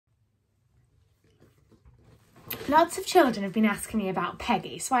Lots of children have been asking me about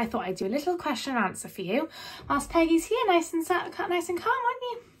Peggy, so I thought I'd do a little question and answer for you whilst Peggy's here, nice and calm, aren't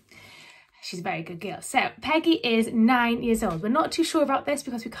you? She's a very good girl. So Peggy is 9 years old. We're not too sure about this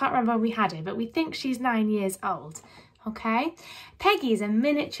because we can't remember when we had her, but we think she's 9 years old. Okay, Peggy is a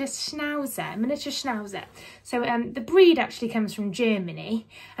miniature schnauzer. So the breed actually comes from Germany,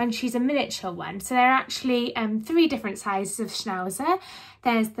 and she's a miniature one. So there are actually 3 different sizes of schnauzer.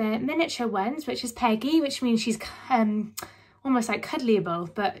 There's the miniature ones, which is Peggy, which means she's almost like cuddlyable,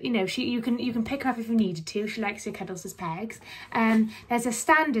 but you know, you can pick her up if you needed to. She likes her cuddles as pegs. There's a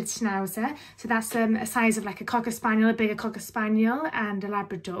standard schnauzer, so that's a size of like a cocker spaniel, a bigger cocker spaniel, and a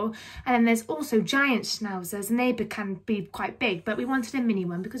Labrador. And then there's also giant schnauzers, and they can be quite big, but we wanted a mini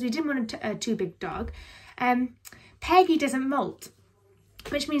one because we didn't want a too big dog. Peggy doesn't molt,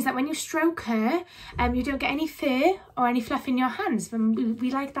 which means that when you stroke her, you don't get any fur or any fluff in your hands.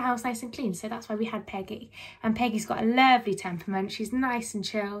 We like the house nice and clean, so that's why we had Peggy. And Peggy's got a lovely temperament. She's nice and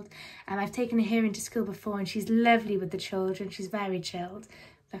chilled. I've taken her here into school before, and she's lovely with the children. She's very chilled.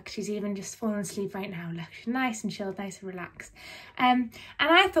 Look, she's even just fallen asleep right now. Look, she's nice and chilled, nice and relaxed. And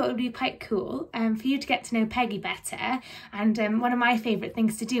I thought it would be quite cool for you to get to know Peggy better. And one of my favourite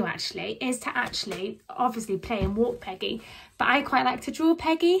things to do actually is to obviously play and walk Peggy. But I quite like to draw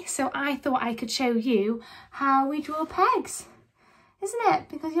Peggy, so I thought I could show you how we draw pegs. Isn't it?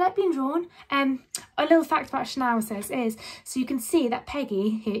 Because you like being drawn. A little fact about schnauzers is, so you can see that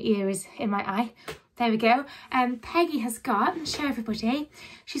Peggy, her ear is in my eye. There we go. Peggy has got, show everybody,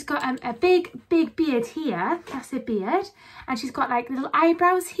 she's got a big beard here. That's her beard. And she's got like little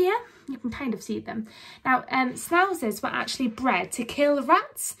eyebrows here. You can kind of see them. Now, schnauzers were actually bred to kill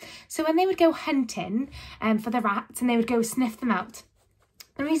rats. So when they would go hunting for the rats, and they would go sniff them out,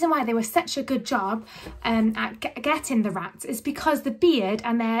 the reason why they were such a good job at getting the rats is because the beard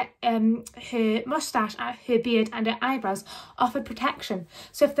and her moustache, her beard and her eyebrows offered protection.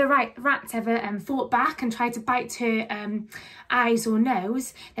 So if the rats ever fought back and tried to bite her eyes or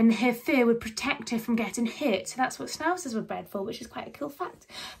nose, then her fur would protect her from getting hurt. So that's what schnauzers were bred for, which is quite a cool fact.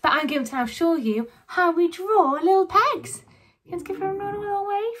 But I'm going to now show you how we draw little pegs. Let's give her a little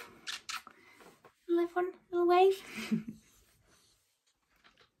wave. Little wave.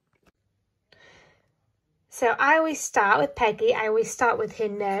 So I always start with Peggy, I always start with her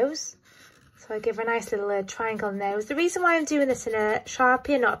nose. So I give her a nice little triangle nose. The reason why I'm doing this in a Sharpie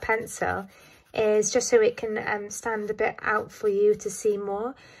and not a pencil is just so it can stand a bit out for you to see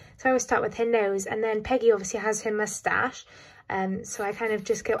more. So I always start with her nose, and then Peggy obviously has her moustache. So I kind of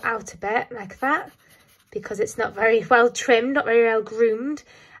just go out a bit like that because it's not very well trimmed, not very well groomed.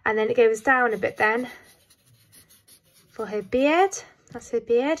 And then it goes down a bit then for her beard. That's her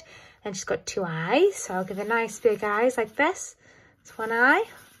beard. And she's got 2 eyes, so I'll give her nice big eyes like this. That's one eye.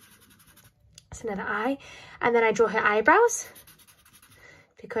 That's another eye. And then I draw her eyebrows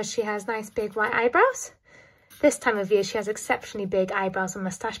because she has nice big white eyebrows. This time of year she has exceptionally big eyebrows and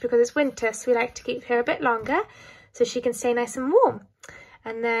moustache because it's winter, so we like to keep her a bit longer so she can stay nice and warm.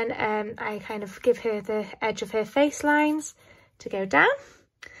 And then I kind of give her the edge of her face lines to go down.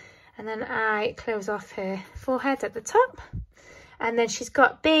 And then I close off her forehead at the top. And then she's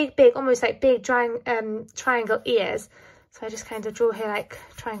got big, almost like big triangle ears. So I just kind of draw her like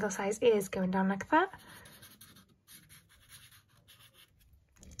triangle size ears going down like that.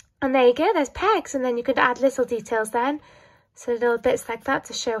 And there you go, there's pegs. And then you could add little details then. So little bits like that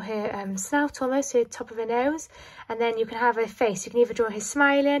to show her snout almost, the top of her nose. And then you can have her face. You can either draw her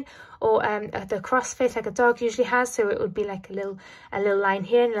smiling or the cross face like a dog usually has. So it would be like a little line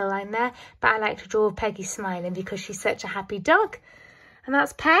here and a little line there. But I like to draw Peggy smiling because she's such a happy dog. And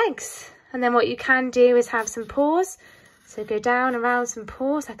that's pegs. And then what you can do is have some paws. So go down around some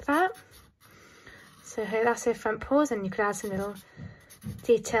paws like that. So that's her front paws, and you could add some little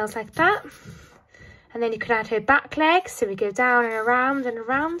details like that. And then you could add her back legs. So we go down and around and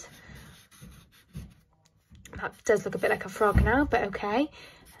around. That does look a bit like a frog now, but okay.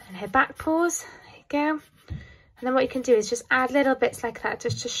 And her back paws, there you go. And then what you can do is just add little bits like that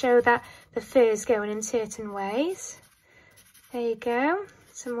just to show that the fur is going in certain ways. There you go.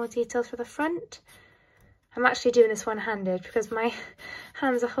 Some more details for the front. I'm actually doing this one-handed because my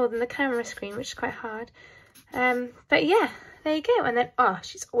hands are holding the camera screen, which is quite hard. But yeah, there you go. And then, oh,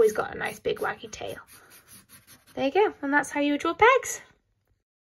 she's always got a nice big waggy tail. There you go. And that's how you draw pegs.